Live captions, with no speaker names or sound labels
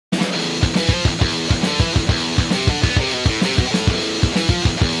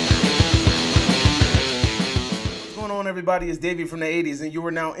everybody? It's Davey from the 80s, and you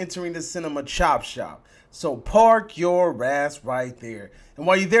are now entering the Cinema Chop Shop. So park your ass right there. And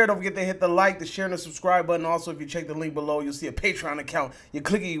while you're there, don't forget to hit the like, the share, and the subscribe button. Also, if you check the link below, you'll see a Patreon account. You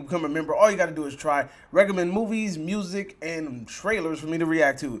click it, you become a member. All you got to do is try. Recommend movies, music, and trailers for me to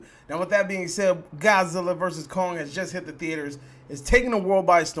react to. Now, with that being said, Godzilla vs. Kong has just hit the theaters. It's taking the world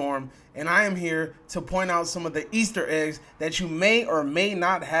by storm, and I am here to point out some of the Easter eggs that you may or may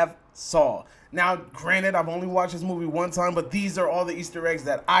not have saw. Now, granted, I've only watched this movie one time, but these are all the Easter eggs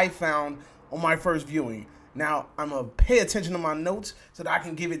that I found on my first viewing. Now, I'm going to pay attention to my notes so that I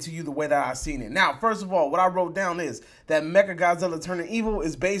can give it to you the way that I've seen it. Now, first of all, what I wrote down is that Mechagodzilla Turning Evil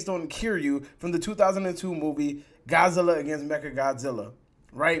is based on Kiryu from the 2002 movie Godzilla against Mechagodzilla,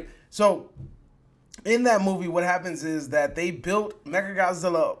 right? So, in that movie, what happens is that they built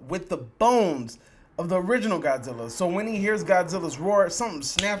Mechagodzilla with the bones of the original Godzilla. So when he hears Godzilla's roar, something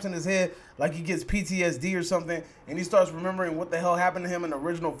snaps in his head, like he gets PTSD or something, and he starts remembering what the hell happened to him in the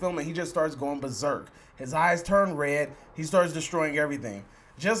original film, and he just starts going berserk. His eyes turn red. He starts destroying everything.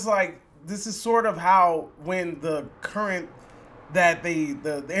 Just like this is sort of how when the current that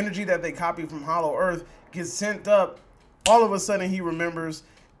the energy that they copy from Hollow Earth gets sent up, all of a sudden he remembers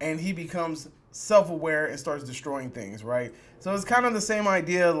and he becomes self-aware and starts destroying things, right? So it's kind of the same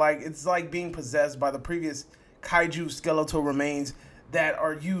idea, like it's like being possessed by the previous kaiju skeletal remains that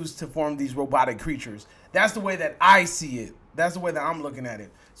are used to form these robotic creatures. That's the way that I see it. That's the way that I'm looking at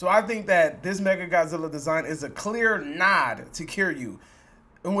it. So I think that this Mechagodzilla design is a clear nod to Kiryu.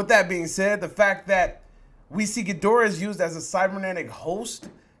 And with that being said, the fact that we see Ghidorah is used as a cybernetic host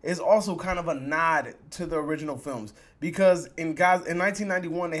is also kind of a nod to the original films, because in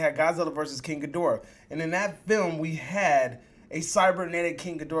 1991 they had Godzilla vs. King Ghidorah, and in that film we had a cybernetic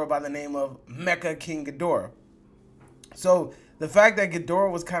King Ghidorah by the name of Mecha King Ghidorah. So the fact that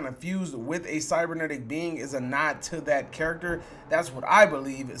Ghidorah was kind of fused with a cybernetic being is a nod to that character. That's what I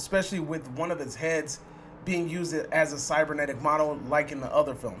believe, especially with one of its heads being used as a cybernetic model like in the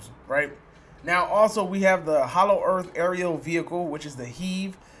other films, right? Now also we have the Hollow Earth aerial vehicle, which is the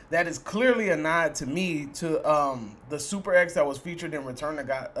Heave. That is clearly a nod to me to the Super X that was featured in Return of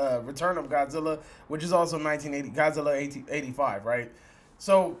Godzilla, which is also 1980 Godzilla 85, right?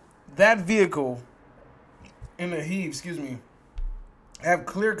 So that vehicle and the Heave, excuse me, have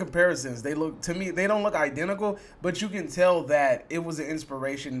clear comparisons. They look, to me, they don't look identical, but you can tell that it was an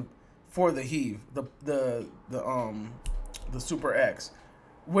inspiration for the Heave, the Super X.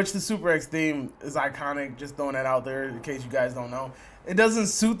 Which the Super X theme is iconic, just throwing that out there in case you guys don't know. It doesn't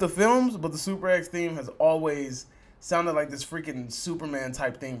suit the films, but the Super X theme has always sounded like this freaking Superman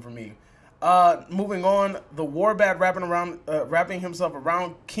type theme for me. Moving on, the Warbat wrapping himself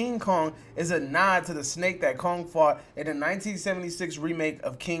around King Kong is a nod to the snake that Kong fought in the 1976 remake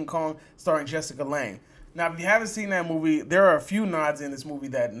of King Kong starring Jessica Lange. Now, if you haven't seen that movie, there are a few nods in this movie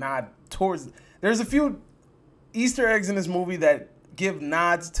that nod towards... There's a few Easter eggs in this movie that give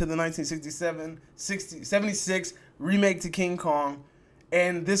nods to the 1976 remake to King Kong,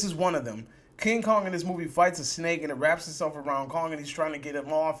 and this is one of them. King Kong in this movie fights a snake and it wraps itself around Kong and he's trying to get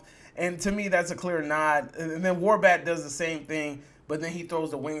him off, and to me that's a clear nod. And then Warbat does the same thing, but then he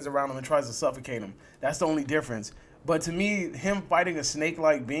throws the wings around him and tries to suffocate him. That's the only difference. But to me, him fighting a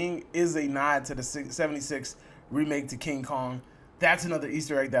snake-like being is a nod to the 76 remake to King Kong. That's another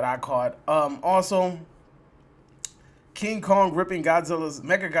Easter egg that I caught. Also, King Kong ripping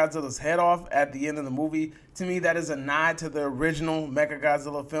Mechagodzilla's head off at the end of the movie, to me that is a nod to the original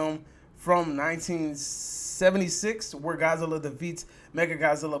Mechagodzilla film from 1976, where Godzilla defeats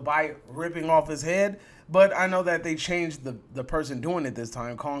Mechagodzilla by ripping off his head. But I know that they changed the person doing it this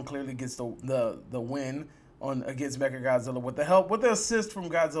time. Kong clearly gets the win against Mechagodzilla with the assist from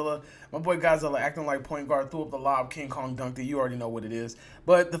Godzilla. My boy Godzilla acting like point guard, threw up the lob, King Kong dunked it. You already know what it is.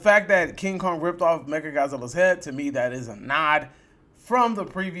 But the fact that King Kong ripped off Mechagodzilla's head, to me that is a nod from the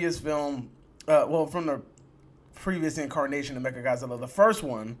previous film, from the previous incarnation of Mechagodzilla, the first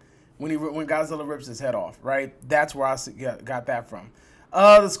one, when Godzilla rips his head off, right? That's where I got that from.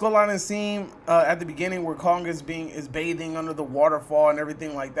 The Skull Island scene at the beginning where Kong is bathing under the waterfall and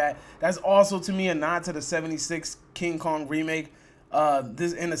everything like that. That's also to me a nod to the 76 King Kong remake.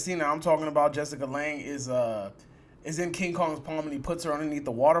 This in the scene that I'm talking about, Jessica Lange is in King Kong's palm and he puts her underneath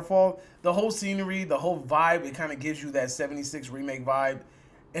the waterfall. The whole scenery, the whole vibe, it kind of gives you that 76 remake vibe.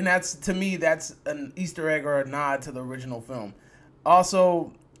 And that's, to me, that's an Easter egg or a nod to the original film.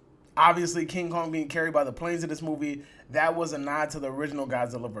 Also, obviously, King Kong being carried by the planes in this movie, that was a nod to the original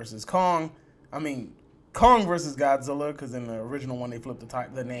Godzilla vs. Kong. I mean, Kong vs. Godzilla, because in the original one they flipped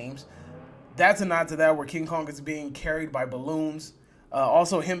the names. That's a nod to that, where King Kong is being carried by balloons.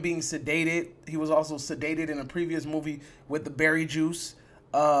 Also, him being sedated. He was also sedated in a previous movie with the berry juice.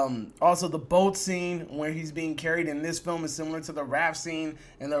 Also, the boat scene where he's being carried in this film is similar to the raft scene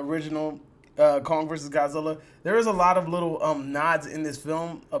in the original Kong vs. Godzilla. There is a lot of little nods in this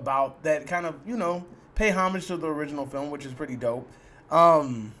film about that kind of, you know, pay homage to the original film, which is pretty dope.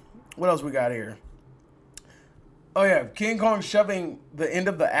 What else we got here? Oh yeah, King Kong shoving the end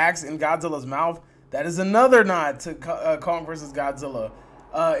of the axe in Godzilla's mouth. That is another nod to Kong vs. Godzilla.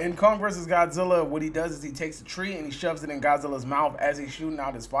 In Kong vs. Godzilla, what he does is he takes a tree and he shoves it in Godzilla's mouth as he's shooting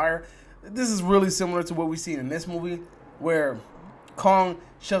out his fire. This is really similar to what we see in this movie, where Kong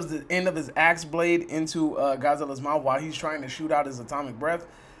shoves the end of his axe blade into Godzilla's mouth while he's trying to shoot out his atomic breath.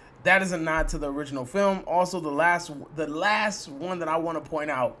 That is a nod to the original film. Also, the last one that I want to point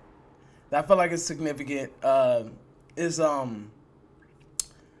out that I feel like is significant is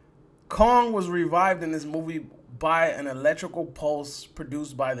Kong was revived in this movie by an electrical pulse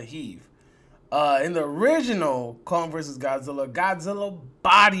produced by the Heave. In the original Kong vs. Godzilla, Godzilla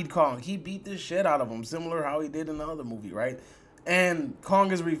bodied Kong. He beat the shit out of him, similar how he did in the other movie, right? And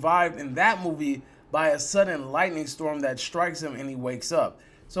Kong is revived in that movie by a sudden lightning storm that strikes him and he wakes up.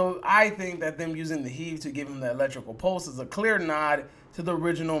 So I think that them using the Heave to give him the electrical pulse is a clear nod to the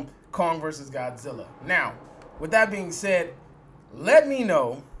original Kong vs. Godzilla. Now, with that being said, let me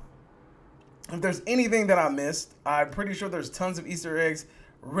know if there's anything that I missed. I'm pretty sure there's tons of Easter eggs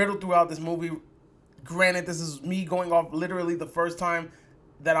riddled throughout this movie. Granted, this is me going off literally the first time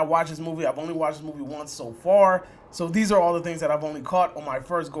that I watched this movie. I've only watched this movie once so far. So these are all the things that I've only caught on my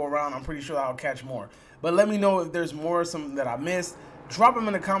first go around. I'm pretty sure I'll catch more. But let me know if there's more, something that I missed. Drop them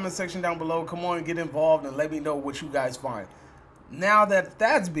in the comment section down below. Come on and get involved and let me know what you guys find. Now that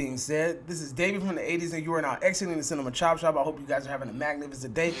that's being said, this is David from the 80s and you are now exiting the Cinema Chop Shop. I hope you guys are having a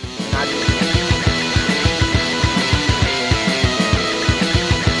magnificent day. And I